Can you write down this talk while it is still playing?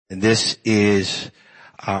And this is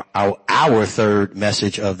our third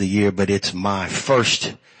message of the year, but it's my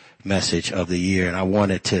first message of the year. And I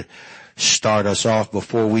wanted to start us off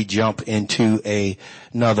before we jump into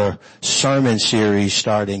another sermon series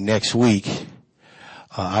starting next week.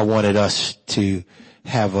 I wanted us to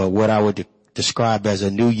have what I would describe as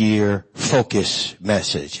a New Year focus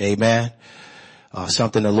message. Amen.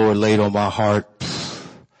 Something the Lord laid on my heart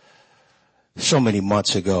so many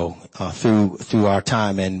months ago, through our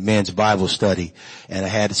time in men's Bible study. And I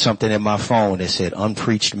had something in my phone that said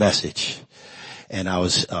unpreached message. And I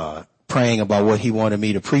was, praying about what he wanted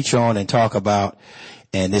me to preach on and talk about.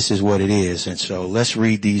 And this is what it is. And so let's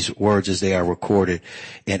read these words as they are recorded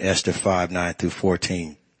in Esther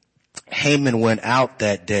 5:9-14. Haman went out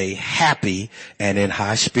that day happy and in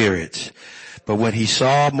high spirits. But when he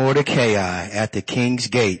saw Mordecai at the king's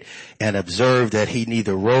gate and observed that he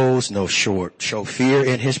neither rose nor showed fear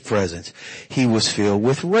in his presence, he was filled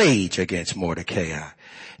with rage against Mordecai.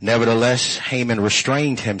 Nevertheless, Haman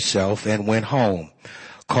restrained himself and went home.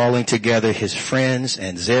 Calling together his friends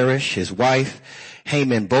and Zeresh, his wife,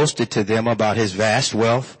 Haman boasted to them about his vast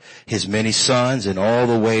wealth, his many sons, and all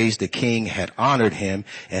the ways the king had honored him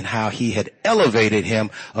and how he had elevated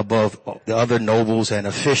him above the other nobles and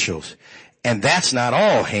officials. And that's not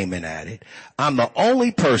all, Haman added. I'm the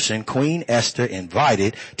only person Queen Esther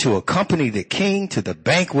invited to accompany the king to the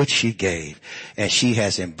banquet she gave, and she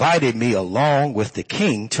has invited me along with the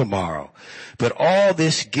king tomorrow. But all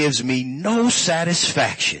this gives me no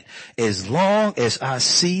satisfaction as long as I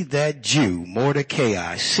see that Jew,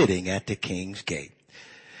 Mordecai, sitting at the king's gate.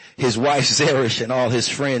 His wife Zeresh and all his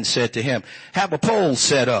friends said to him, have a pole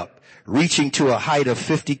set up, reaching to a height of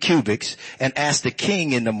 50 cubits, and ask the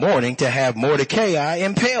king in the morning to have Mordecai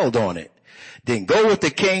impaled on it. Then go with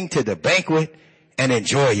the king to the banquet and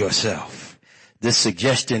enjoy yourself. This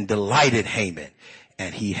suggestion delighted Haman,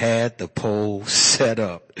 and he had the pole set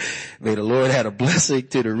up. May the Lord add a blessing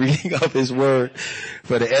to the reading of his word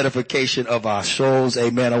for the edification of our souls.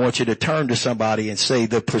 Amen. I want you to turn to somebody and say,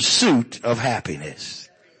 the pursuit of happiness.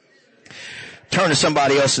 Turn to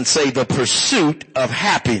somebody else and say, the pursuit of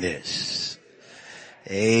happiness.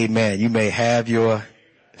 Amen. You may have your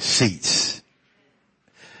seats.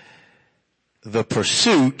 The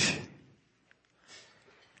pursuit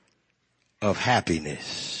of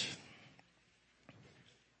happiness.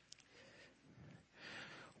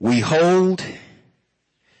 We hold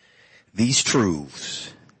these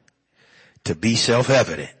truths to be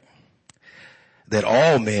self-evident, that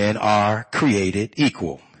all men are created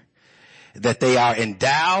equal, that they are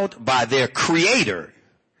endowed by their creator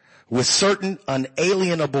with certain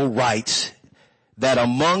unalienable rights, that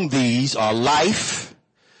among these are life,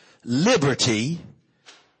 liberty,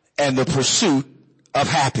 and the pursuit of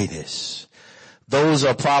happiness. Those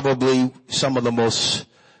are probably some of the most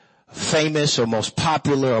famous or most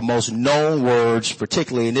popular or most known words,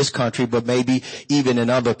 particularly in this country, but maybe even in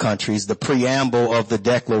other countries, the preamble of the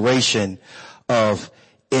Declaration of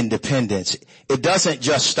Independence. It doesn't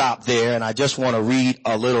just stop there, and I just want to read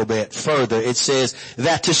a little bit further. It says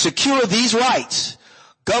that to secure these rights,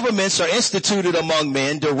 governments are instituted among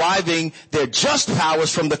men, deriving their just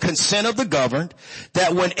powers from the consent of the governed,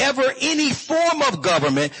 that whenever any form of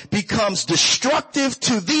government becomes destructive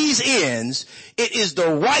to these ends, it is the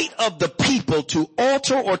right of the people to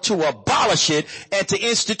alter or to abolish it and to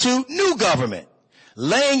institute new government,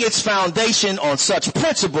 laying its foundation on such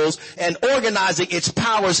principles and organizing its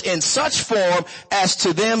powers in such form as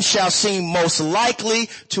to them shall seem most likely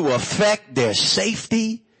to affect their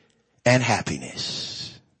safety and happiness.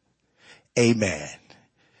 Amen.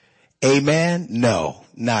 Amen? No,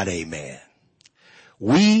 not amen.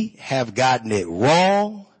 We have gotten it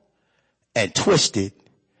wrong and twisted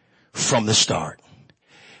from the start.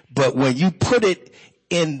 But when you put it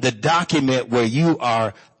in the document where you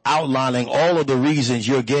are outlining all of the reasons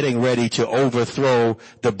you're getting ready to overthrow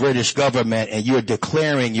the British government and you're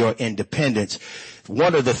declaring your independence,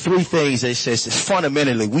 one of the three things that it says is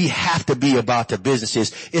fundamentally we have to be about the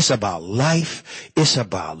businesses. It's about life, it's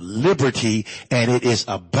about liberty, and it is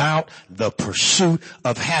about the pursuit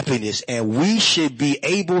of happiness. And we should be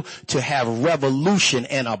able to have revolution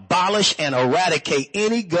and abolish and eradicate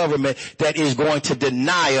any government that is going to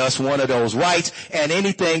deny us one of those rights, and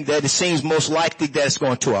anything that it seems most likely that's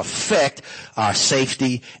going to affect our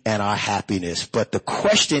safety and our happiness. But the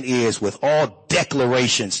question is, with all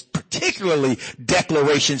declarations, particularly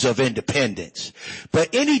declarations of independence, but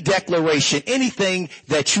any declaration, anything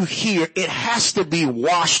that you hear, it has to be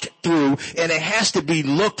washed through and it has to be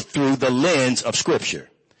looked through the lens of Scripture.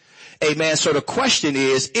 Amen. So the question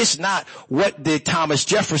is, it's not what did Thomas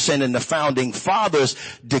Jefferson and the founding fathers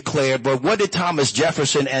declare, but what did Thomas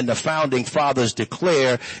Jefferson and the founding fathers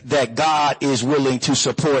declare that God is willing to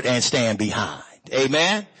support and stand behind?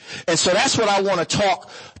 Amen. And so that's what I want to talk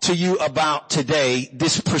to you about today,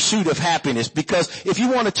 this pursuit of happiness. Because if you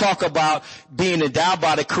want to talk about being endowed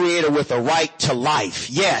by the Creator with a right to life,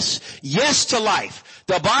 yes to life.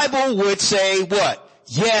 The Bible would say what?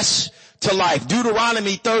 Yes to life.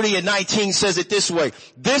 Deuteronomy 30:19 says it this way.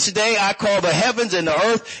 This day I call the heavens and the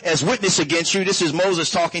earth as witness against you. This is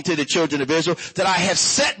Moses talking to the children of Israel, that I have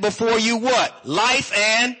set before you what? Life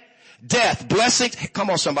and death. Blessings.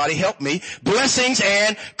 Come on, somebody help me. Blessings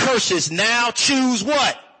and curses. Now choose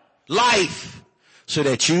what? Life, so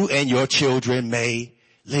that you and your children may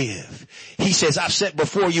live. He says, I've set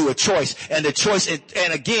before you a choice, and the choice,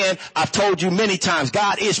 and again, I've told you many times,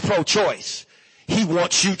 God is pro-choice. He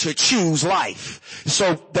wants you to choose life.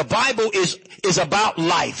 So the Bible is about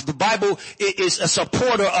life. The Bible is a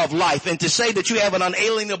supporter of life. And to say that you have an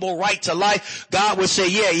unalienable right to life, God would say,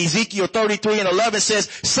 yeah, Ezekiel 33:11 says,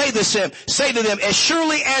 say to them, as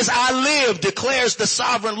surely as I live, declares the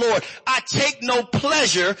sovereign Lord, I take no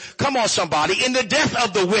pleasure, come on somebody, in the death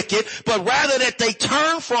of the wicked, but rather that they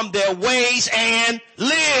turn from their ways and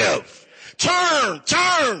live.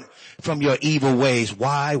 Turn from your evil ways.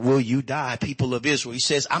 Why will you die, people of Israel? He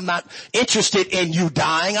says, I'm not interested in you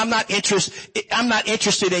dying. I'm not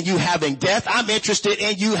interested in you having death. I'm interested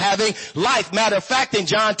in you having life. Matter of fact, in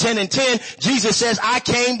John 10:10, Jesus says, I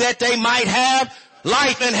came that they might have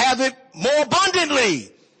life and have it more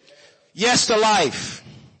abundantly. Yes to life.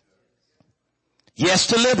 Yes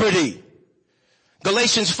to liberty.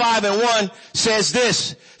 Galatians 5:1 says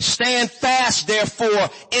this, stand fast therefore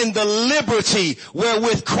in the liberty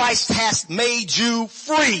wherewith Christ hath made you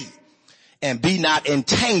free, and be not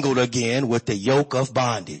entangled again with the yoke of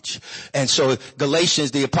bondage. And so Galatians,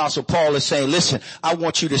 the Apostle Paul is saying, listen, I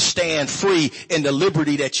want you to stand free in the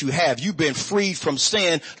liberty that you have. You've been freed from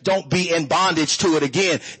sin. Don't be in bondage to it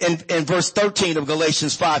again. In verse 13 of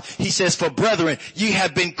Galatians 5, he says, for brethren, ye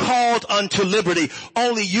have been called unto liberty.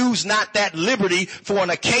 Only use not that liberty for an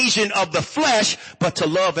occasion of the flesh, but to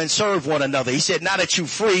love and serve one another. He said, now that you're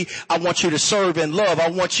free, I want you to serve and love. I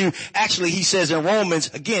want you, actually, he says in Romans,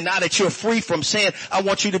 again, now that you're free from sin, I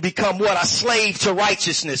want you to become what? A slave to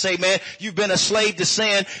righteousness. Amen. You've been a slave to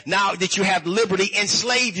sin. Now that you have liberty,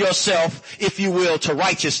 enslave yourself, if you will, to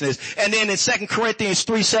righteousness. And then in 2 Corinthians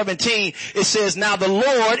 3:17, it says, now the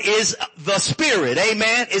Lord is the Spirit.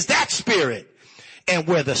 Amen. Is that Spirit. And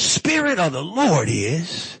where the Spirit of the Lord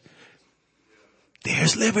is,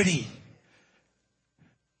 there's liberty.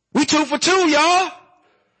 We 2 for 2, y'all.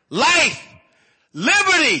 Life,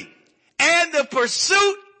 liberty, and the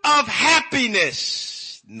pursuit of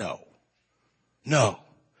happiness. No.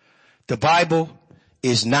 The Bible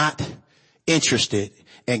is not interested,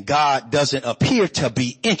 and God doesn't appear to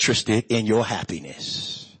be interested in your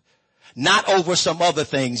happiness. Not over some other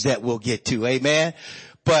things that we'll get to, amen?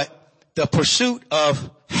 But the pursuit of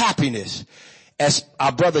happiness, as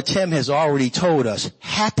our brother Tim has already told us,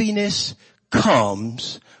 happiness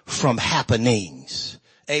comes from happenings.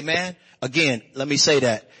 Amen? Again, let me say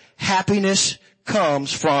that. Happiness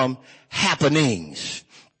comes from happenings.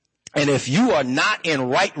 And if you are not in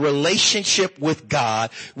right relationship with God,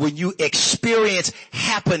 when you experience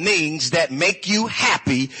happenings that make you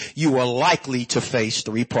happy, you are likely to face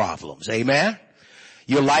 3 problems. Amen?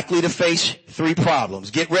 You're likely to face 3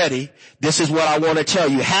 problems. Get ready. This is what I want to tell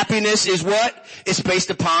you. Happiness is what? It's based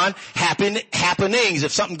upon happenings.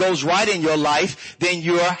 If something goes right in your life, then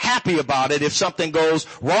you're happy about it. If something goes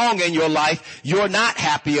wrong in your life, you're not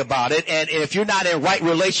happy about it. And if you're not in right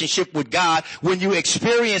relationship with God, when you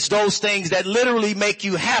experience those things that literally make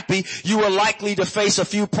you happy, you are likely to face a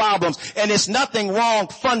few problems. And there's nothing wrong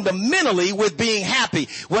fundamentally with being happy.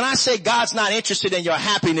 When I say God's not interested in your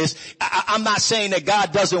happiness, I'm not saying that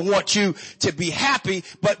God doesn't want you to be happy,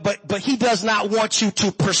 but he does not want you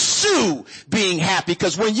to pursue being happy,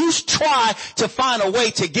 because when you try to find a way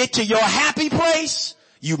to get to your happy place,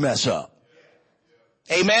 you mess up.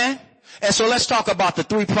 Amen? And so let's talk about the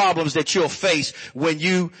 3 problems that you'll face when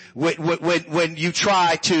you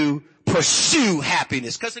try to pursue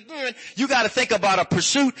happiness. Because again, you got to think about a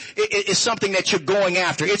pursuit is something that you're going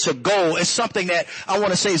after. It's a goal. It's something that I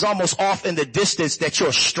want to say is almost off in the distance that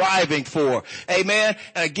you're striving for. Amen.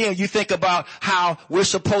 And again, you think about how we're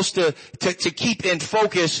supposed to keep in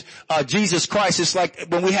focus Jesus Christ. It's like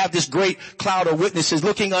when we have this great cloud of witnesses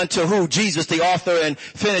looking unto who? Jesus, the author and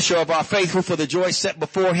finisher of our faith, who for the joy set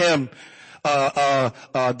before him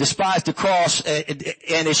despised the cross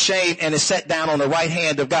and is shamed and is set down on the right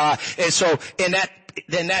hand of God. And so in that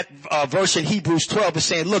verse in Hebrews 12 is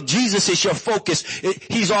saying, look, Jesus is your focus.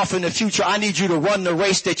 He's off in the future. I need you to run the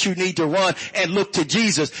race that you need to run and look to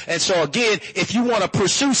Jesus. And so again, if you want to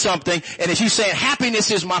pursue something, and if you're saying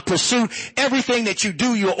happiness is my pursuit, everything that you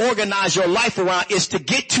do, you organize your life around is to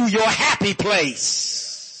get to your happy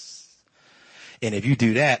place. And if you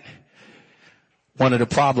do that, one of the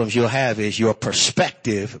problems you'll have is your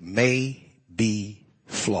perspective may be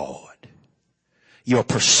flawed. Your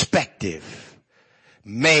perspective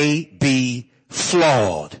may be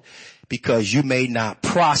flawed because you may not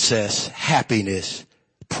process happiness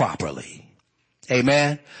properly.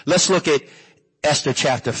 Amen. Let's look at Esther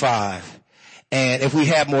chapter 5. And if we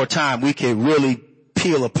have more time, we can really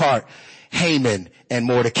peel apart Haman and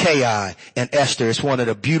Mordecai and Esther. It's one of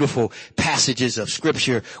the beautiful passages of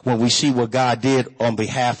scripture when we see what God did on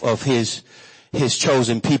behalf of his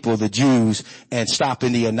chosen people, the Jews, and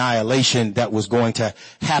stopping the annihilation that was going to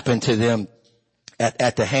happen to them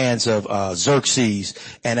at the hands of Xerxes,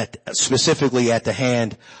 and specifically at the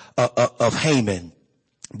hand of Haman.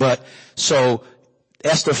 But so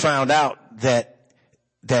Esther found out that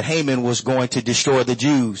Haman was going to destroy the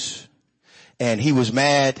Jews, and he was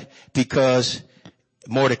mad because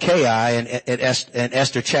Mordecai and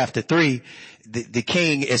Esther chapter 3, the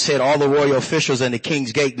king, it said all the royal officials in the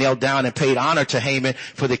king's gate knelt down and paid honor to Haman,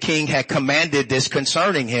 for the king had commanded this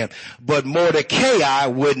concerning him. But Mordecai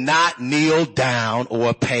would not kneel down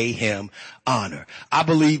or pay him honor. I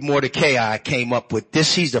believe Mordecai came up with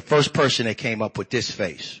this. He's the first person that came up with this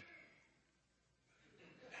face.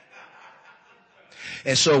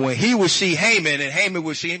 And so when he would see Haman, and Haman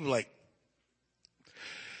would see him like,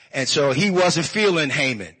 and so he wasn't feeling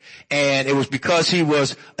Haman. And it was because he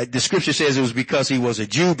was, the scripture says it was because he was a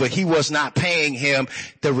Jew, but he was not paying him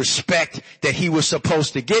the respect that he was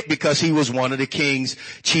supposed to get because he was one of the king's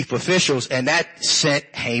chief officials, and that sent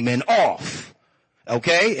Haman off.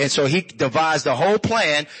 Okay? And so he devised a whole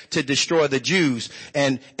plan to destroy the Jews.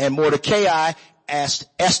 And Mordecai asked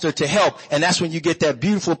Esther to help. And that's when you get that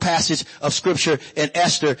beautiful passage of scripture in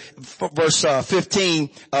Esther, verse 15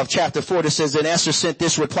 of chapter 4, that says, and Esther sent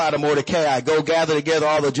this reply to Mordecai, go gather together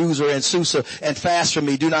all the Jews who are in Susa and fast for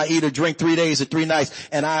me. Do not eat or drink 3 days and 3 nights,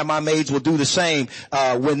 and I and my maids will do the same.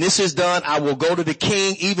 When this is done, I will go to the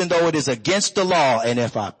king, even though it is against the law. And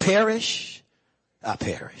if I perish, I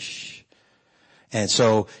perish. And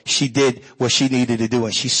so she did what she needed to do,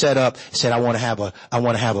 and she said, I want to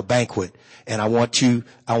have a banquet. And I want to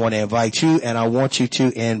invite you, and I want you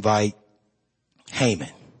to invite Haman.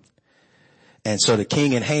 And so the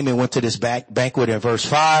king and Haman went to this banquet in verse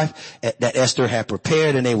 5 that Esther had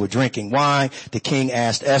prepared, and they were drinking wine. The king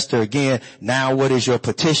asked Esther again, now what is your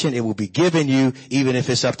petition? It will be given you, even if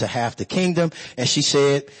it's up to half the kingdom. And she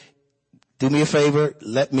said, do me a favor,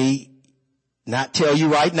 let me not tell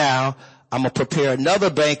you right now. I'm going to prepare another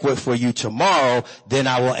banquet for you tomorrow. Then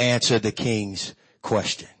I will answer the king's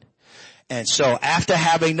question. And so after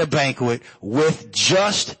having the banquet with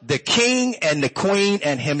just the king and the queen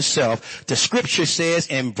and himself, the scripture says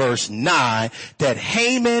in verse 9 that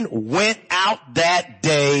Haman went out that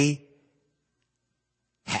day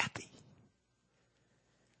happy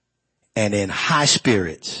and in high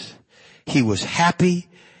spirits. He was happy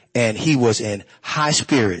and he was in high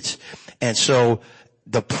spirits. And so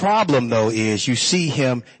the problem, though, is you see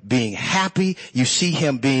him being happy, you see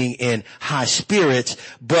him being in high spirits,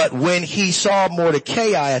 but when he saw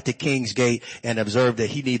Mordecai at the king's gate and observed that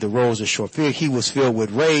he neither rose or short fear, he was filled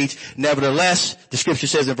with rage. Nevertheless, the scripture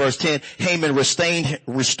says in verse 10, Haman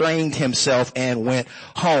restrained himself and went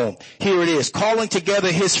home. Here it is, calling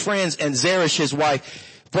together his friends and Zeresh his wife.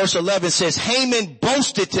 Verse 11 says, Haman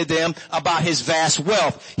boasted to them about his vast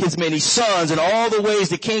wealth, his many sons, and all the ways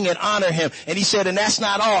the king had honored him. And he said, and that's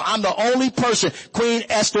not all. I'm the only person Queen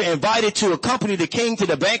Esther invited to accompany the king to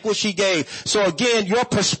the banquet she gave. So again, your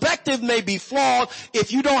perspective may be flawed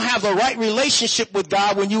if you don't have the right relationship with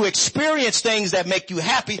God when you experience things that make you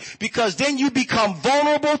happy, because then you become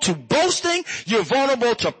vulnerable to boasting, you're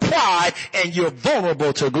vulnerable to pride, and you're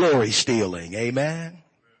vulnerable to glory stealing. Amen.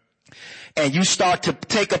 And you start to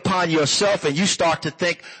take upon yourself, and you start to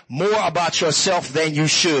think more about yourself than you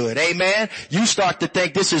should. Amen. You start to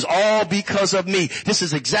think this is all because of me. This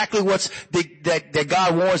is exactly that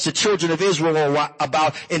God warns the children of Israel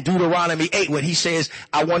about in Deuteronomy 8, when he says,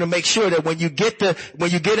 I want to make sure that when you get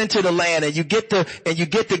into the land, and you get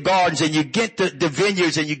the gardens, and you get the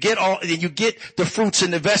vineyards, and you get the fruits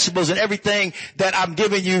and the vegetables and everything that I'm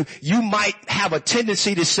giving you, you might have a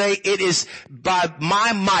tendency to say it is by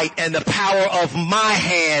my might and the power of my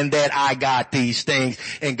hand that I got these things.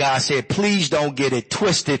 And God said, please don't get it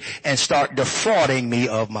twisted and start defrauding me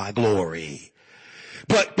of my glory.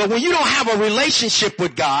 But when you don't have a relationship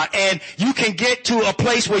with God and you can get to a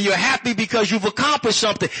place where you're happy because you've accomplished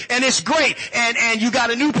something and it's great and you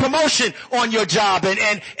got a new promotion on your job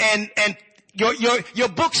and your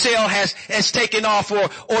book sale has taken off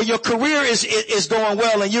or your career is going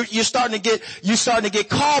well and you're starting to get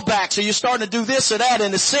callbacks or you're starting to do this or that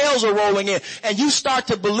and the sales are rolling in and you start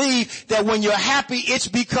to believe that when you're happy it's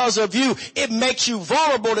because of you. It makes you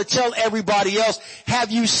vulnerable to tell everybody else,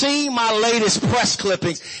 have you seen my latest press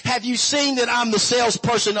clippings? Have you seen that I'm the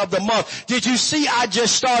salesperson of the month? Did you see I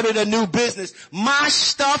just started a new business? My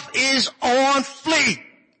stuff is on fleek.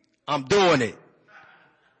 I'm doing it.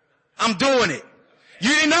 I'm doing it. You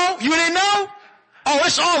didn't know? You didn't know? Oh,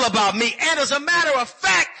 it's all about me. And as a matter of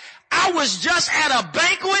fact, I was just at a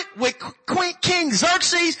banquet with King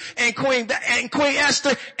Xerxes and Queen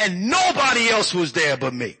Esther and nobody else was there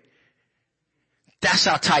but me. That's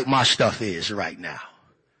how tight my stuff is right now.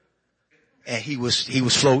 And he was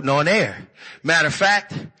floating on air. Matter of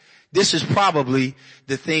fact, this is probably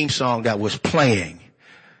the theme song that was playing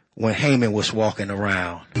when Haman was walking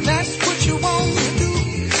around. That's what you want to do.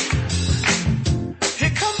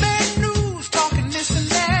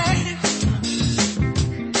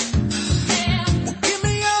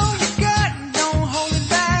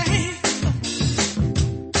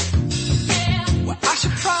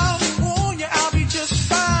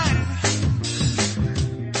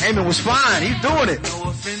 Haman was fine. He's doing it.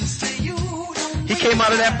 He came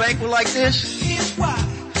out of that banquet like this. Here's why.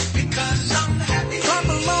 Because I'm happy. Clap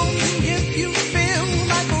along if you feel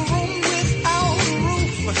like a room without a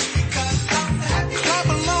roof. Because I'm happy. Clap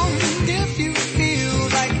along if you feel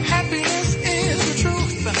like happiness is the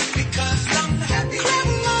truth. Because I'm happy. Clap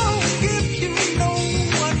along if you know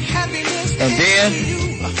what happiness is. And then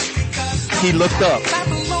he looked up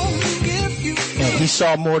and he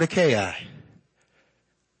saw Mordecai.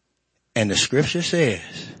 And the scripture says,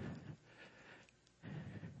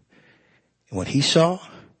 when he saw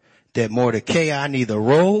that Mordecai neither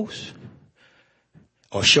rose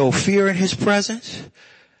or showed fear in his presence,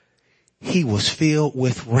 he was filled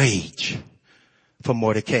with rage for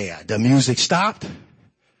Mordecai. The music stopped.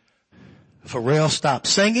 Pharrell stopped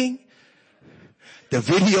singing. The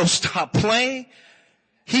video stopped playing.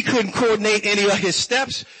 He couldn't coordinate any of his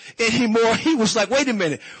steps anymore. He was like, wait a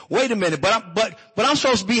minute, but I'm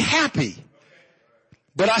supposed to be happy.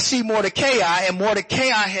 But I see Mordecai and Mordecai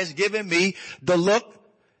has given me the look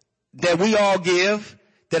that we all give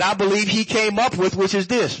that I believe he came up with, which is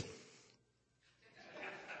this.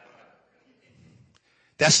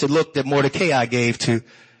 That's the look that Mordecai gave to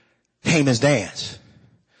Haman's dance.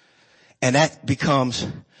 And that becomes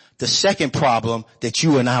the second problem that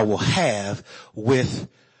you and I will have with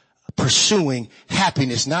pursuing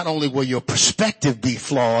happiness. Not only will your perspective be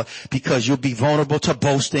flawed because you'll be vulnerable to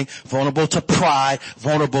boasting, vulnerable to pride,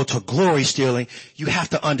 vulnerable to glory stealing. You have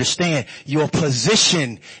to understand your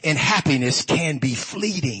position in happiness can be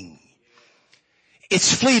fleeting.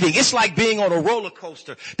 It's fleeting. It's like being on a roller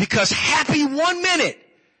coaster because happy 1 minute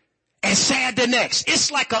and sad the next.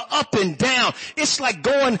 It's like a up and down. It's like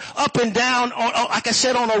going up and down, like I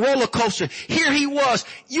said, on a roller coaster. Here he was.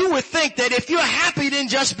 You would think that if you're happy, then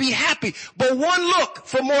just be happy. But one look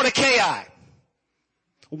for Mordecai.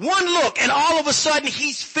 One look, and all of a sudden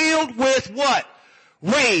he's filled with what?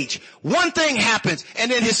 Rage. One thing happens, and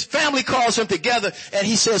then his family calls him together, and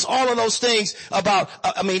he says all of those things about,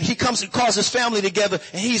 he comes and calls his family together,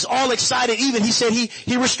 and he's all excited. Even he said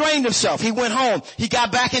he restrained himself. He went home. He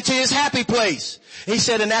got back into his happy place. He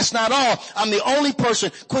said, and that's not all. I'm the only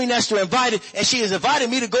person Queen Esther invited, and she has invited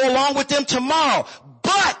me to go along with them tomorrow.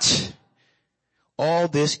 But all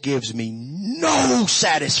this gives me no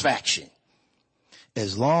satisfaction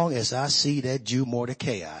as long as I see that Jew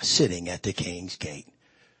Mordecai sitting at the king's gate.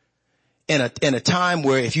 In a time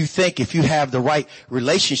where if you have the right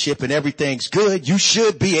relationship and everything's good, you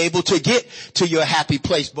should be able to get to your happy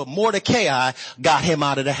place. But Mordecai got him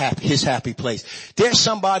out of his happy place. There's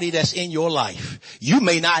somebody that's in your life. You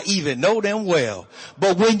may not even know them well,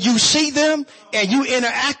 but when you see them and you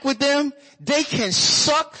interact with them, they can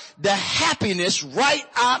suck the happiness right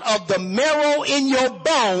out of the marrow in your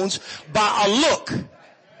bones by a look.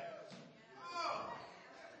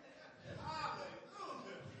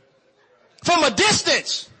 From a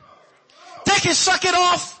distance. They can suck it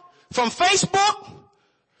off from Facebook,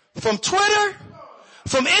 from Twitter,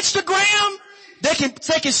 from Instagram. They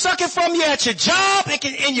can suck it from you at your job,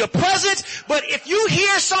 in your presence, but if you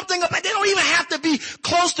hear something about, they don't even have to be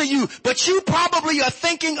close to you, but you probably are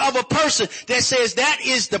thinking of a person that says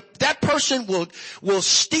that person will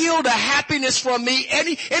steal the happiness from me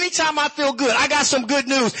anytime I feel good. I got some good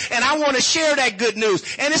news and I want to share that good news.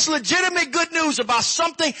 And it's legitimate good news about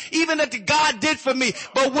something even that God did for me.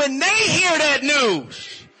 But when they hear that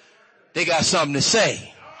news, they got something to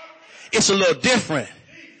say. It's a little different.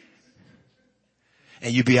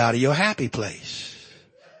 And you be out of your happy place.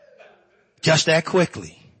 Just that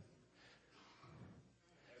quickly.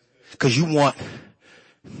 Because you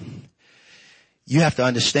have to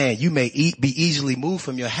understand, you may be easily moved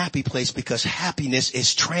from your happy place because happiness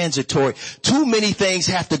is transitory. Too many things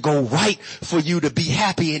have to go right for you to be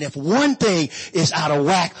happy. And if one thing is out of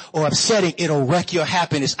whack or upsetting, it'll wreck your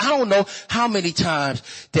happiness. I don't know how many times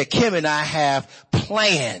that Kim and I have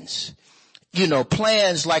plans.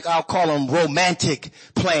 Plans like I'll call them romantic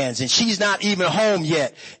plans, and she's not even home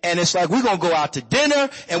yet. And it's like, we're going to go out to dinner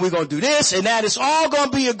and we're going to do this and that. It's all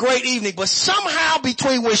going to be a great evening. But somehow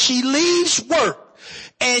between when she leaves work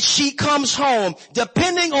and she comes home,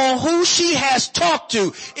 depending on who she has talked to,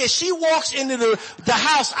 if she walks into the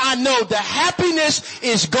house, I know the happiness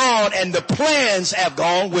is gone and the plans have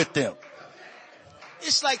gone with them.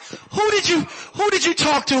 It's like, who did you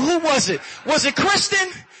talk to? Who was it? Was it Kristen?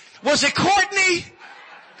 Was it Courtney?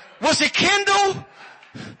 Was it Kendall?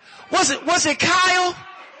 Was it Kyle?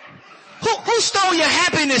 Who stole your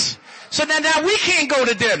happiness? So now we can't go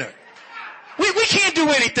to dinner. We can't do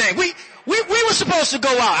anything. We were supposed to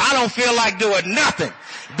go out. I don't feel like doing nothing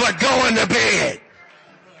but going to bed.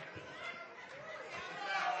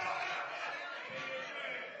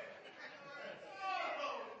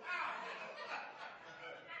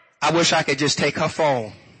 I wish I could just take her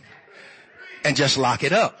phone and just lock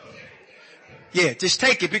it up. Yeah, just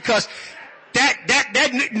take it, because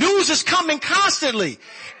that news is coming constantly.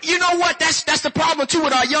 You know what? That's the problem too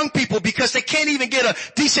with our young people, because they can't even get a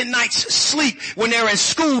decent night's sleep when they're in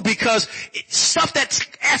school, because stuff that's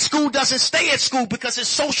at school doesn't stay at school, because it's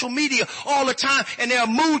social media all the time, and their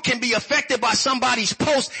mood can be affected by somebody's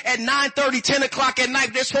post at 9:30, 10 o'clock at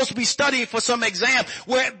night. They're supposed to be studying for some exam,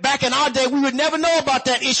 where back in our day we would never know about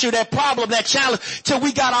that issue, that problem, that challenge till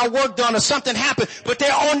we got our work done or something happened. But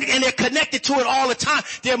they're on and they're connected to it all the time.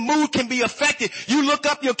 Their mood can be affected. You look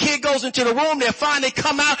up, your kid goes into the room, they're fine, they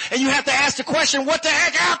come out, and you have to ask the question, what the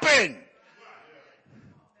heck happened?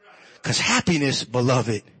 Because happiness,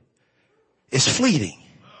 beloved, is fleeting.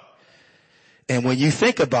 And when you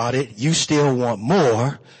think about it, you still want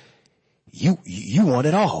more. You want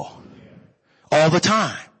it all the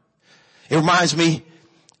time. It reminds me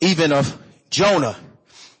even of Jonah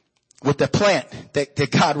with the plant that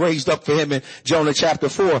God raised up for him in Jonah chapter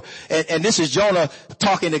 4. And this is Jonah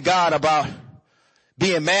talking to God about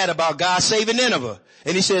being mad about God saving Nineveh.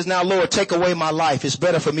 And he says, now Lord, take away my life. It's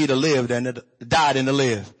better for me to live than to die than to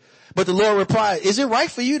live. But the Lord replied, is it right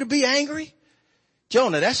for you to be angry?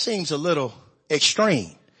 Jonah, that seems a little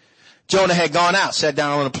extreme. Jonah had gone out, sat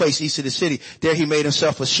down on a place east of the city. There he made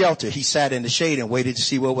himself a shelter. He sat in the shade and waited to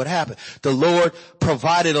see what would happen. The Lord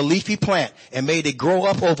provided a leafy plant and made it grow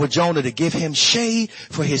up over Jonah to give him shade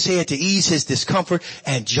for his head, to ease his discomfort.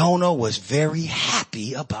 And Jonah was very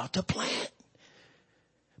happy about the plant.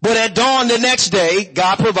 But at dawn the next day,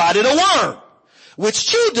 God provided a worm, which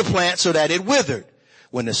chewed the plant so that it withered.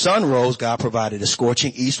 When the sun rose, God provided a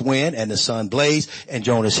scorching east wind, and the sun blazed in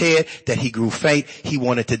Jonah's head, that he grew faint. He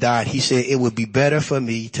wanted to die. He said, it would be better for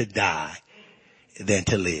me to die than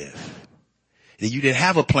to live. You didn't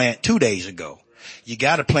have a plant 2 days ago. You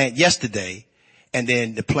got a plant yesterday, and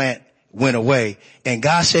then the plant went away. And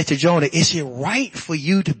God said to Jonah, is it right for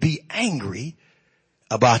you to be angry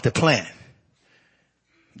about the plant?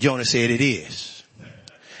 Jonah said, it is.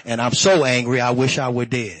 And I'm so angry, I wish I were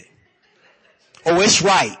dead. Oh, it's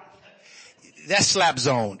right. That's slap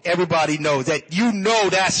zone. Everybody knows that. You know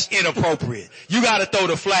that's inappropriate. You got to throw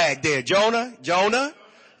the flag there. Jonah.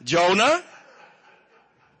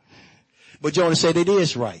 But Jonah said it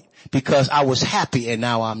is right, because I was happy and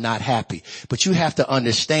now I'm not happy. But you have to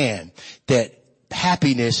understand that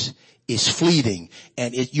happiness is fleeting,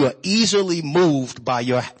 and you're easily moved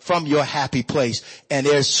from your happy place. And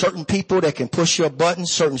there's certain people that can push your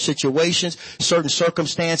buttons, certain situations, certain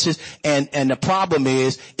circumstances. And the problem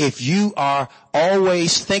is, if you are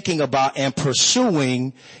always thinking about and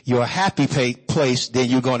pursuing your happy place, then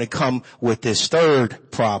you're going to come with this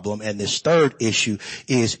third problem. And this third issue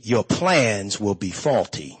is your plans will be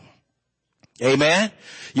faulty. Amen.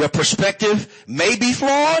 Your perspective may be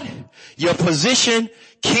flawed. Your position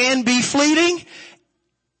can be fleeting,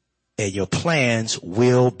 and your plans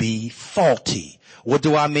will be faulty. What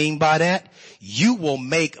do I mean by that? You will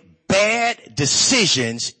make bad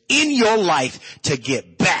decisions in your life to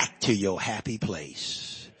get back to your happy place.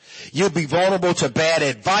 You'll be vulnerable to bad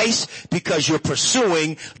advice because you're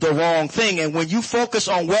pursuing the wrong thing. And when you focus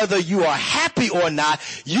on whether you are happy or not,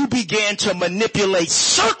 you begin to manipulate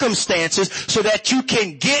circumstances so that you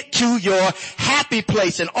can get to your happy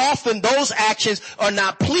place. And often those actions are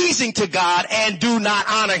not pleasing to God and do not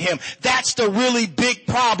honor Him. That's the really big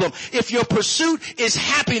problem. If your pursuit is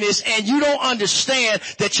happiness and you don't understand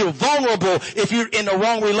that you're vulnerable if you're in the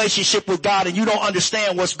wrong relationship with God and you don't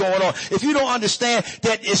understand what's going on, if you don't understand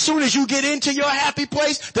that as soon as you get into your happy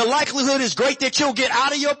place, the likelihood is great that you'll get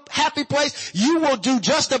out of your happy place. You will do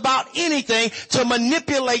just about anything to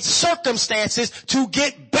manipulate circumstances to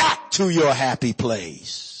get back to your happy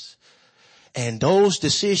place. And those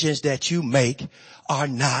decisions that you make are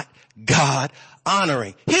not God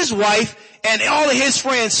honoring. His wife and all of his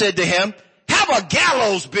friends said to him, have a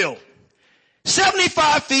gallows built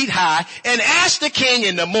 75 feet high and ask the king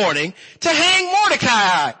in the morning to hang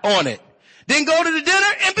Mordecai on it. Then go to the dinner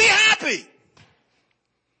and be happy.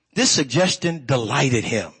 This suggestion delighted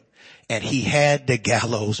him, and he had the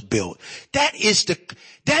gallows built. That is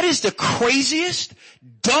the craziest,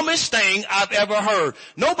 dumbest thing I've ever heard.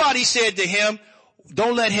 Nobody said to him,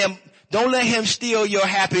 don't let him steal your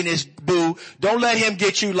happiness, boo. Don't let him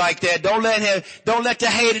get you like that. Don't let the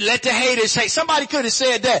haters say. Somebody could have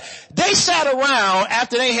said that. They sat around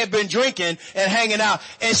after they had been drinking and hanging out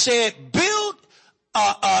and said, build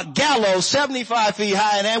a gallows 75 feet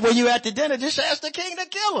high, and then when you at the dinner, just ask the king to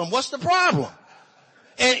kill him. What's the problem?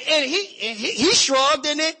 And he shrugged,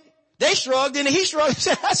 and they shrugged, and he shrugged and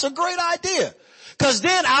said, that's a great idea. Cause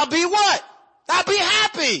then I'll be what? I'll be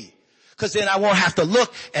happy. Cause then I won't have to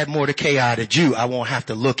look at Mordecai the Jew. I won't have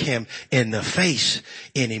to look him in the face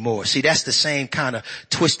anymore. See, that's the same kind of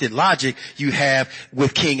twisted logic you have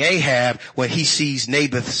with King Ahab when he sees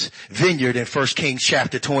Naboth's vineyard in 1 Kings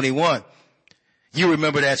chapter 21. You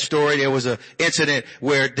remember that story. There was an incident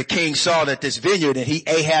where the king saw that this vineyard, and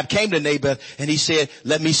Ahab came to Naboth and he said,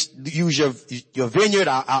 let me use your vineyard.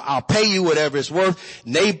 I'll pay you whatever it's worth.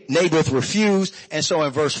 Naboth refused. And so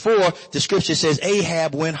in verse 4, the scripture says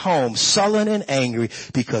Ahab went home sullen and angry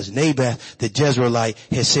because Naboth the Jezreelite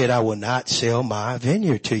had said, I will not sell my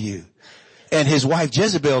vineyard to you. And his wife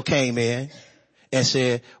Jezebel came in and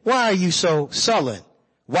said, why are you so sullen?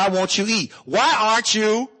 Why won't you eat? Why aren't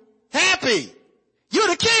you happy? You're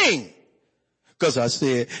the king. Because I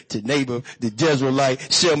said to Naboth the Jezreelite,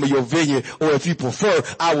 sell me your vineyard, or if you prefer,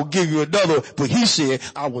 I will give you another. But he said,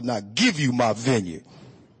 I will not give you my vineyard.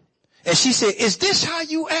 And she said, is this how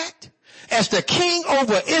you act? As the king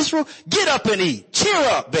over Israel? Get up and eat. Cheer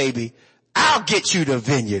up, baby. I'll get you the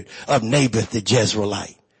vineyard of Naboth the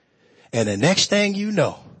Jezreelite. And the next thing you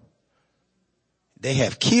know, they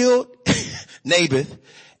have killed Naboth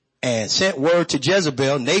and sent word to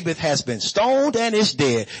Jezebel, Naboth has been stoned and is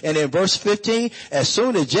dead. And in verse 15, as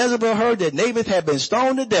soon as Jezebel heard that Naboth had been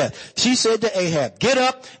stoned to death, she said to Ahab, get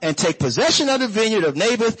up and take possession of the vineyard of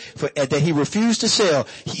Naboth that he refused to sell.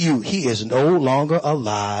 He is no longer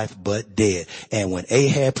alive but dead. And when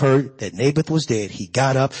Ahab heard that Naboth was dead, he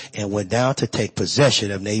got up and went down to take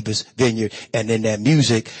possession of Naboth's vineyard. And then that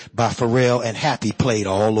music by Pharrell and Happy played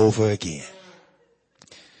all over again.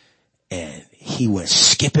 And he went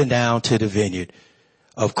skipping down to the vineyard,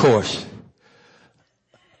 of course,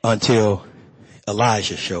 until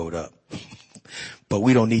Elijah showed up. But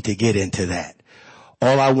we don't need to get into that.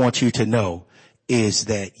 All I want you to know is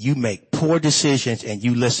that you make poor decisions and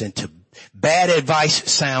you listen to bad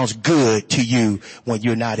advice sounds good to you when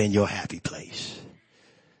you're not in your happy place.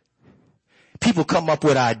 People come up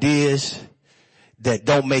with ideas that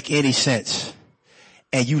don't make any sense.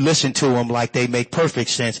 And you listen to them like they make perfect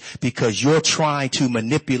sense because you're trying to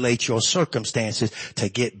manipulate your circumstances to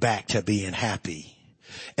get back to being happy.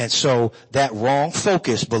 And so that wrong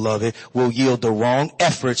focus, beloved, will yield the wrong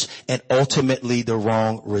efforts and ultimately the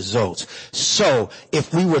wrong results. So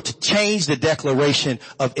if we were to change the Declaration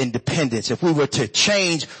of Independence, if we were to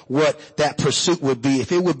change what that pursuit would be,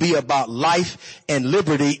 if it would be about life and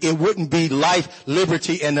liberty, it wouldn't be life,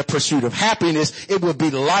 liberty, and the pursuit of happiness. It would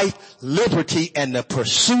be life, liberty, and the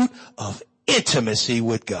pursuit of intimacy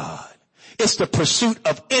with God. It's the pursuit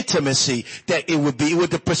of intimacy that it would be. It would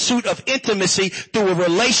be the pursuit of intimacy through a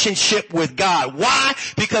relationship with God. Why?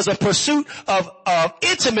 Because a pursuit of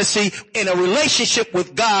intimacy in a relationship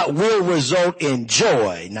with God will result in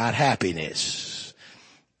joy, not happiness,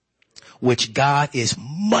 which God is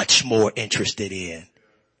much more interested in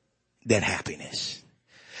than happiness.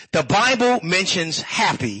 The Bible mentions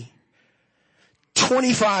happy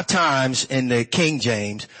 25 times in the King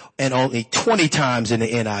James and only 20 times in the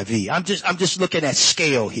NIV. I'm just looking at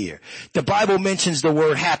scale here. The Bible mentions the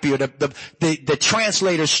word happy, or the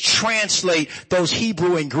translators translate those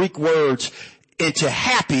Hebrew and Greek words into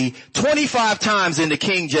happy 25 times in the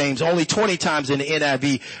King James, only 20 times in the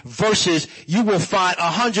NIV, versus you will find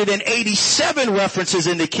 187 references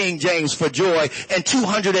in the King James for joy and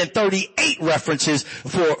 238 references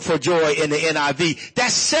for joy in the NIV.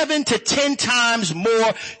 That's 7 to 10 times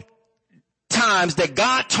more times that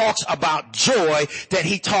God talks about joy that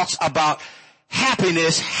he talks about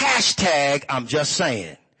happiness. Hashtag, I'm just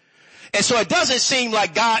saying. And so it doesn't seem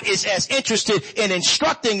like God is as interested in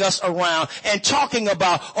instructing us around and talking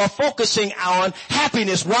about or focusing on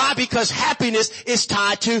happiness. Why? Because happiness is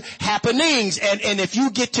tied to happenings. And if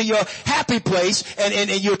you get to your happy place and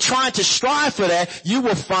you're trying to strive for that, you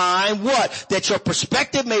will find what? That your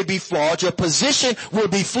perspective may be flawed, your position will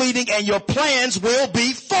be fleeting, and your plans will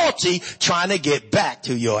be faulty trying to get back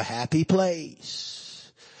to your happy place.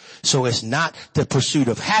 So it's not the pursuit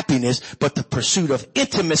of happiness, but the pursuit of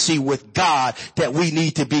intimacy with God that we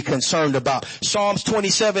need to be concerned about. Psalms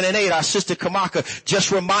 27:8, our sister Kamaka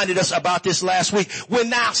just reminded us about this last week.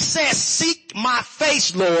 When thou sayest, seek my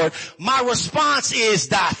face, Lord, my response is,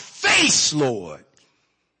 thy face, Lord,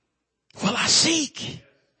 will I seek.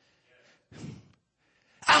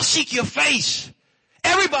 I'll seek your face.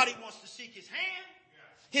 Everybody wants to seek his hand.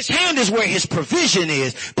 His hand is where his provision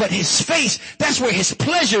is, but his face, that's where his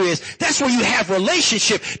pleasure is. That's where you have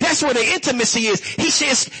relationship. That's where the intimacy is. He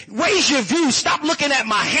says, raise your view. Stop looking at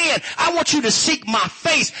my hand. I want you to seek my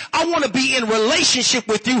face. I want to be in relationship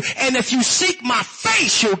with you. And if you seek my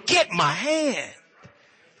face, you'll get my hand.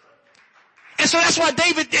 And so that's why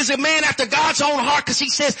David is a man after God's own heart, because he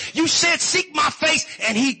says, you said seek my face,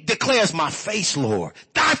 and he declares, my face, Lord,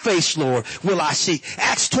 thy face, Lord, will I seek.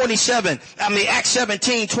 Acts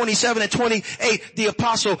 17, 27 and 28, the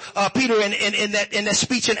apostle Peter in that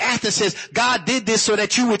speech in Athens says, God did this so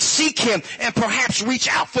that you would seek him and perhaps reach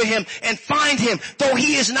out for him and find him, though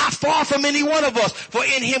he is not far from any one of us, for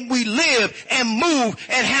in him we live and move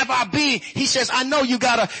and have our being. He says, I know you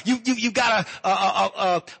got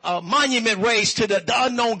a monument raised to the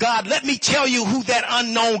unknown God. Let me tell you who that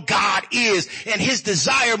unknown God is. And his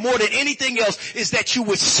desire more than anything else is that you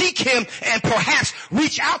would seek him and perhaps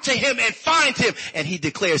reach out to him and find him. And he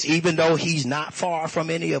declares, even though he's not far from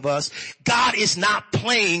any of us, God is not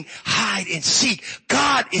playing hide and seek.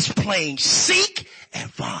 God is playing seek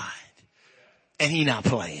and find. And he's not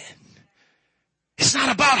playing. It's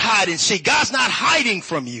not about hide and seek. God's not hiding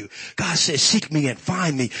from you. God says, seek me and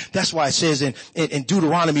find me. That's why it says in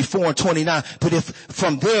Deuteronomy 4:29, but if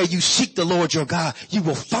from there you seek the Lord your God, you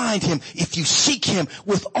will find him if you seek him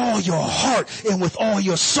with all your heart and with all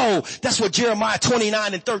your soul. That's what Jeremiah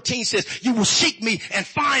 29:13 says. You will seek me and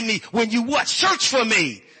find me when you what? Search for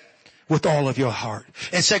me with all of your heart.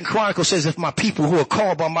 And 2 Chronicles says, if my people who are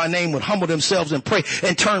called by my name would humble themselves and pray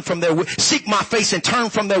and turn from seek my face and turn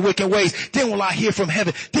from their wicked ways, then will I hear from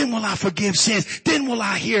heaven. Then will I forgive sins. Then will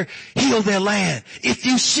I heal their land. If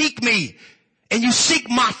you seek me and you seek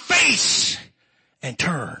my face and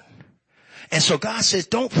turn. And so God says,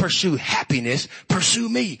 don't pursue happiness, pursue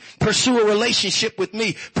me. Pursue a relationship with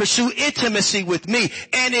me. Pursue intimacy with me.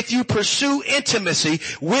 And if you pursue intimacy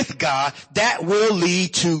with God, that will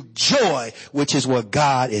lead to joy, which is what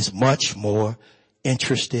God is much more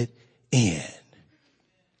interested in.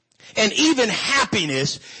 And even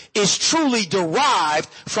happiness is truly derived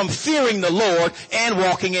from fearing the Lord and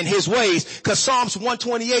walking in his ways. Because Psalms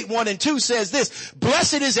 128:1-2 says this,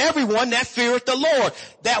 blessed is everyone that feareth the Lord,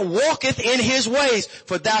 that walketh in his ways.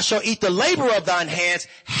 For thou shalt eat the labor of thine hands.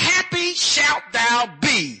 Happy shalt thou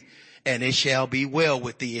be, and it shall be well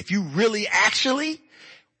with thee. If you really actually,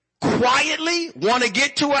 quietly want to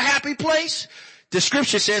get to a happy place, the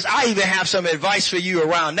scripture says, I even have some advice for you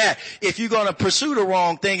around that. If you're going to pursue the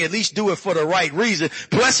wrong thing, at least do it for the right reason.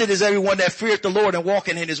 Blessed is everyone that feareth the Lord and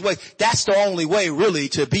walking in his way. That's the only way really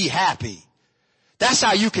to be happy. That's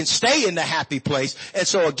how you can stay in the happy place. And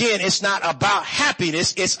so again, it's not about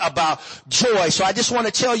happiness, it's about joy. So I just want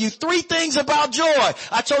to tell you 3 things about joy.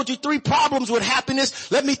 I told you 3 problems with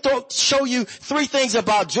happiness. Let me show you 3 things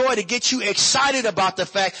about joy to get you excited about the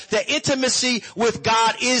fact that intimacy with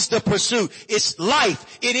God is the pursuit. It's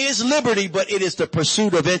life. It is liberty, but it is the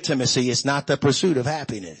pursuit of intimacy. It's not the pursuit of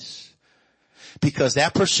happiness. Because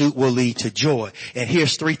that pursuit will lead to joy. And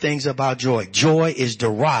here's 3 things about joy. Joy is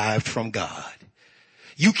derived from God.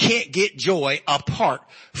 You can't get joy apart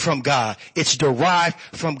from God. It's derived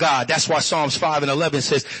from God. That's why Psalms 5:11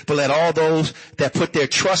 says, but let all those that put their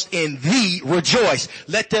trust in thee rejoice.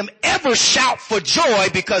 Let them ever shout for joy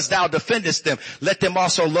because thou defendest them. Let them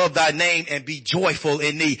also love thy name and be joyful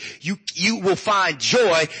in thee. You will find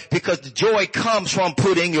joy because the joy comes from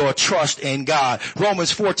putting your trust in God.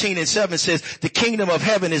 Romans 14:7 says, the kingdom of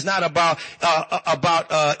heaven is not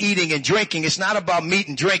about eating and drinking. It's not about meat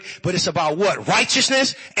and drink, but it's about what?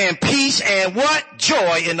 Righteousness and peace and what?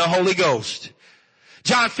 Joy in the Holy Ghost.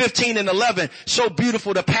 John 15:11, so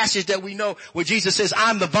beautiful, the passage that we know where Jesus says,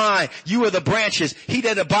 I'm the vine, you are the branches. He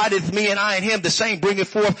that abideth me and I in him, the same bringeth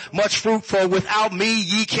forth much fruit, for without me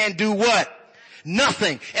ye can do what?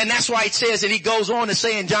 Nothing. And that's why it says, and he goes on to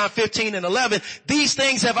say in John 15:11, these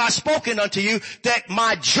things have I spoken unto you, that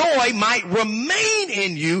my joy might remain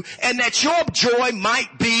in you, and that your joy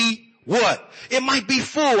might be what? It might be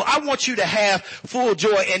full. I want you to have full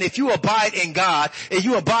joy. And if you abide in God, and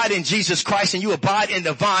you abide in Jesus Christ, and you abide in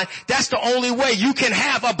the vine, that's the only way you can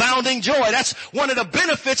have abounding joy. That's one of the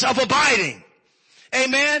benefits of abiding.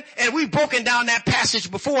 Amen. And we've broken down that passage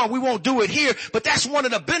before, and we won't do it here, but that's one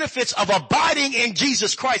of the benefits of abiding in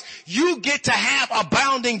Jesus Christ. You get to have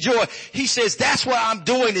abounding joy. He says, that's why I'm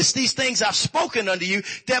doing this. These things I've spoken unto you,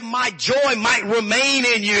 that my joy might remain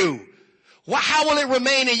in you. Well, how will it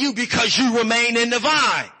remain in you? Because you remain in the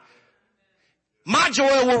vine. My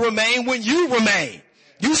joy will remain when you remain.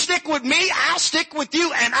 You stick with me, I'll stick with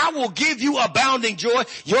you, and I will give you abounding joy.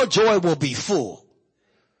 Your joy will be full.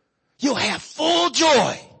 You'll have full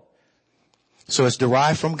joy. So it's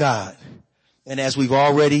derived from God. And as we've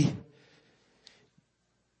already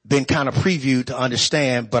been kind of previewed to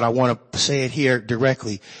understand, but I want to say it here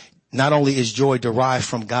directly, not only is joy derived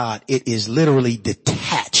from God, it is literally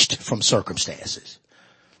detached from circumstances.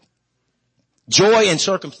 Joy and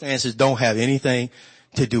circumstances don't have anything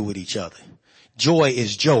to do with each other. Joy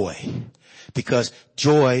is joy because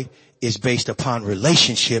joy is based upon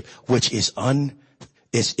relationship, which is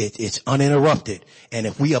it's uninterrupted. And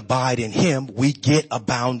if we abide in him, we get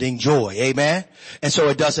abounding joy. Amen. And so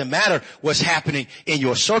it doesn't matter what's happening in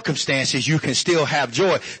your circumstances. You can still have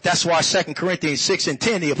joy. That's why 2 Corinthians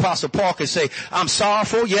 6:10, the apostle Paul can say, I'm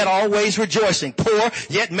sorrowful, yet always rejoicing, poor,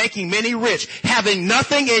 yet making many rich, having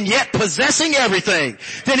nothing and yet possessing everything.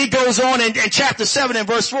 Then he goes on in chapter 7 and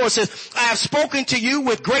verse 4 says, I have spoken to you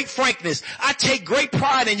with great frankness. I take great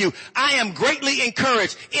pride in you. I am greatly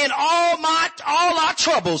encouraged. In all our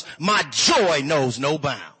troubles, my joy knows no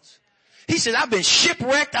bounds. He said, I've been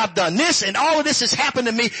shipwrecked, I've done this, and all of this has happened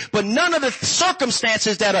to me, but none of the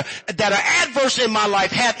circumstances that are adverse in my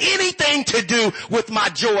life have anything to do with my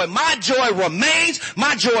joy. My joy remains,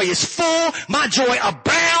 my joy is full, my joy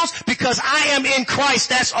abounds because I am in Christ.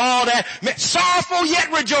 That's all that. Sorrowful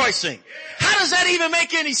yet rejoicing. How does that even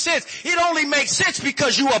make any sense? It only makes sense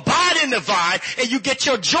because you abide in the vine and you get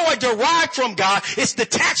your joy derived from God. It's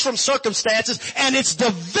detached from circumstances and it's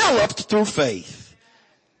developed through faith.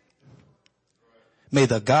 May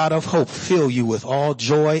the God of hope fill you with all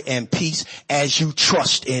joy and peace as you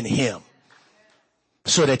trust in him,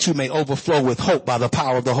 so that you may overflow with hope by the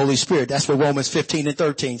power of the Holy Spirit. That's what Romans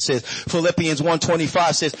 15:13 says. Philippians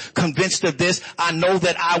 1:25 says, convinced of this, I know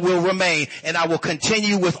that I will remain and I will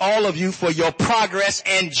continue with all of you for your progress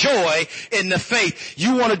and joy in the faith.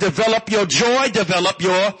 You want to develop your joy, develop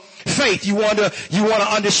your faith. You want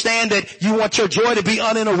to understand that you want your joy to be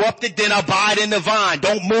uninterrupted, then abide in the vine.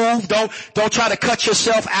 Don't move. Don't try to cut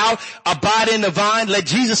yourself out. Abide in the vine. Let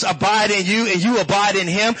Jesus abide in you and you abide in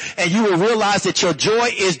him, and you will realize that your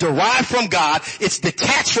joy is derived from God. It's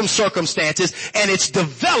detached from circumstances and it's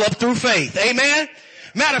developed through faith. Amen.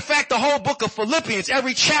 Matter of fact, the whole book of Philippians,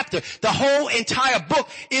 every chapter, the whole entire book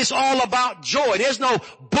is all about joy. There's no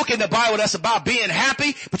book in the Bible that's about being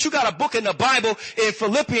happy, but you got a book in the Bible in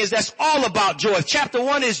Philippians that's all about joy. Chapter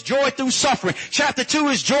 1 is joy through suffering. Chapter 2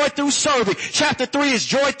 is joy through serving. Chapter 3 is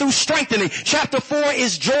joy through strengthening. Chapter 4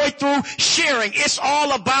 is joy through sharing. It's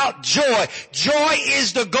all about joy. Joy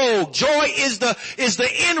is the goal. Joy is the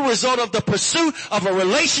end result of the pursuit of a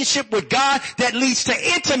relationship with God that leads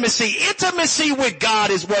to intimacy. Intimacy with God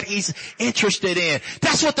is what he's interested in.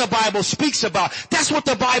 That's what the Bible speaks about. That's what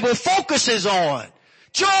the Bible focuses on.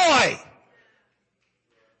 Joy.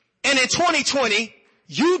 And in 2020,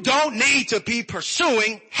 you don't need to be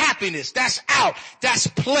pursuing happiness. That's out. That's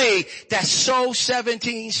played. That's so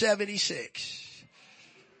 1776.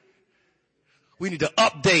 We need to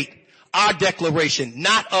update our declaration,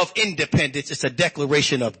 not of independence. It's a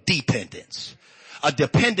declaration of dependence. A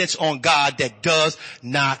dependence on God that does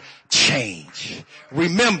not change.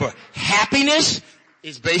 Remember, happiness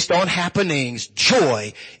is based on happenings.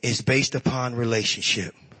 Joy is based upon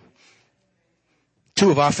relationship. Two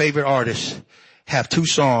of our favorite artists have two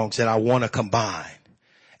songs that I want to combine.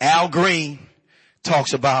 Al Green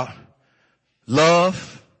talks about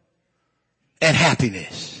love and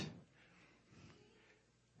happiness.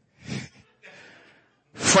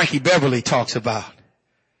 Frankie Beverly talks about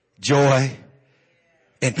joy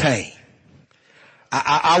and pain.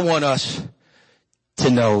 I want us to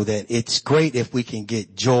know that it's great if we can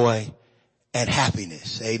get joy and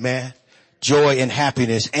happiness. Amen. Joy and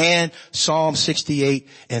happiness. And Psalm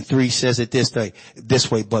 68:3 says it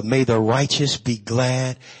this way, but may the righteous be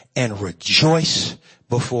glad and rejoice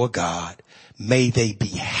before God. May they be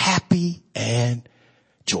happy and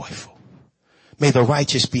joyful. May the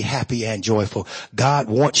righteous be happy and joyful. God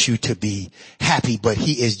wants you to be happy, but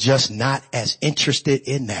he is just not as interested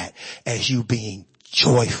in that as you being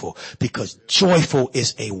joyful, because joyful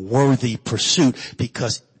is a worthy pursuit,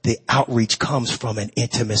 because the outreach comes from an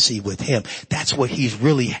intimacy with him. That's what he's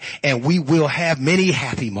really, and we will have many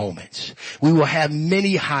happy moments. We will have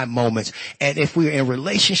many high moments. And if we're in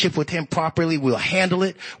relationship with him properly, we'll handle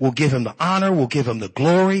it. We'll give him the honor. We'll give him the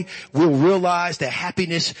glory. We'll realize that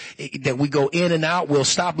happiness, that we go in and out. We'll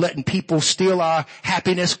stop letting people steal our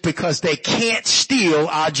happiness, because they can't steal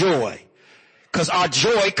our joy. Because our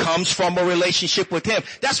joy comes from a relationship with him.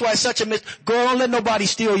 That's why it's such a go on, let nobody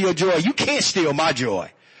steal your joy. You can't steal my joy.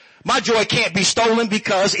 My joy can't be stolen,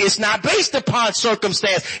 because it's not based upon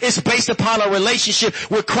circumstance. It's based upon a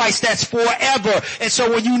relationship with Christ that's forever. And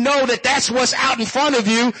so when you know that that's what's out in front of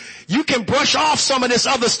you, you can brush off some of this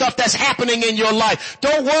other stuff that's happening in your life.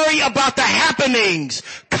 Don't worry about the happenings.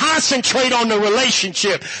 Concentrate on the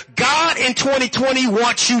relationship. God in 2020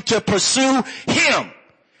 wants you to pursue him.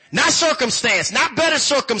 Not circumstance, not better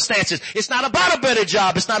circumstances. It's not about a better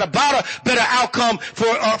job. It's not about a better outcome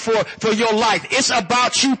for your life. It's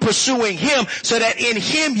about you pursuing him, so that in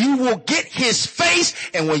him you will get his face.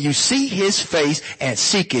 And when you see his face and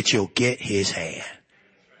seek it, you'll get his hand.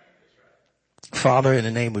 Father, in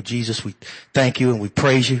the name of Jesus, we thank you and we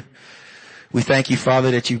praise you. We thank you,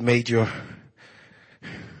 Father, that you've made your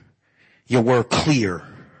word clear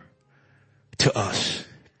to us.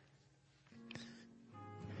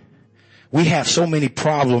 We have so many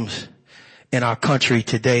problems in our country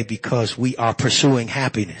today because we are pursuing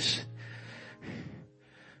happiness.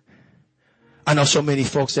 I know so many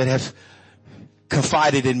folks that have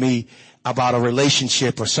confided in me about a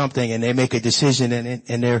relationship or something, and they make a decision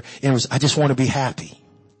and I just want to be happy.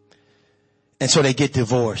 And so they get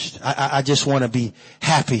divorced. I just want to be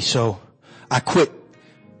happy, so I quit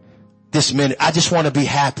this minute. I just want to be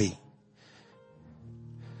happy.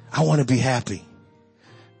 I want to be happy.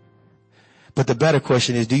 But the better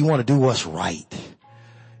question is, do you want to do what's right?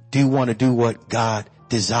 Do you want to do what God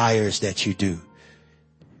desires that you do?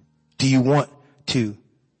 Do you want to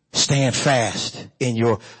stand fast in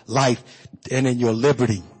your life and in your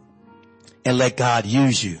liberty and let God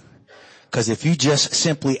use you? Because if you just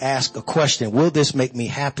simply ask a question, will this make me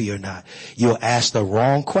happy or not? You'll ask the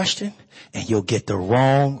wrong question and you'll get the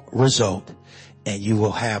wrong result, and you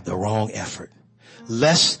will have the wrong effort.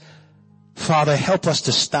 Father, help us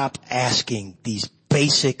to stop asking these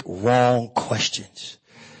basic wrong questions.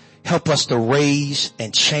 Help us to raise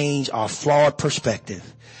and change our flawed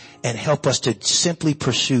perspective, and help us to simply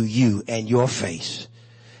pursue you and your face,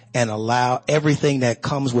 and allow everything that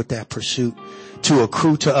comes with that pursuit to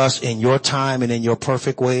accrue to us in your time and in your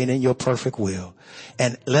perfect way and in your perfect will.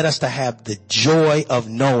 And let us to have the joy of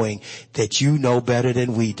knowing that you know better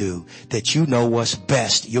than we do, that you know what's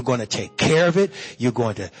best. You're going to take care of it. You're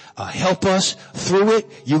going to help us through it.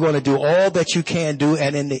 You're going to do all that you can do.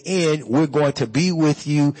 And in the end, we're going to be with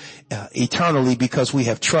you eternally, because we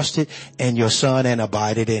have trusted in your Son and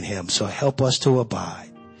abided in him. So help us to abide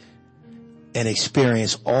and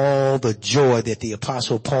experience all the joy that the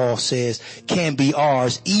Apostle Paul says can be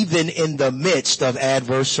ours, even in the midst of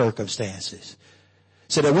adverse circumstances.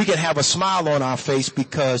 So that we can have a smile on our face,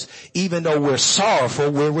 because even though we're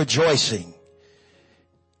sorrowful, we're rejoicing.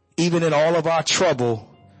 Even in all of our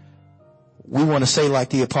trouble, we want to say like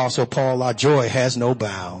the Apostle Paul, our joy has no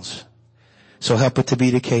bounds. So help it to be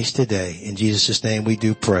the case today. In Jesus' name we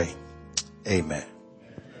do pray. Amen.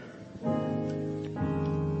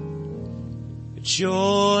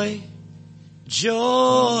 Joy,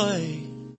 joy.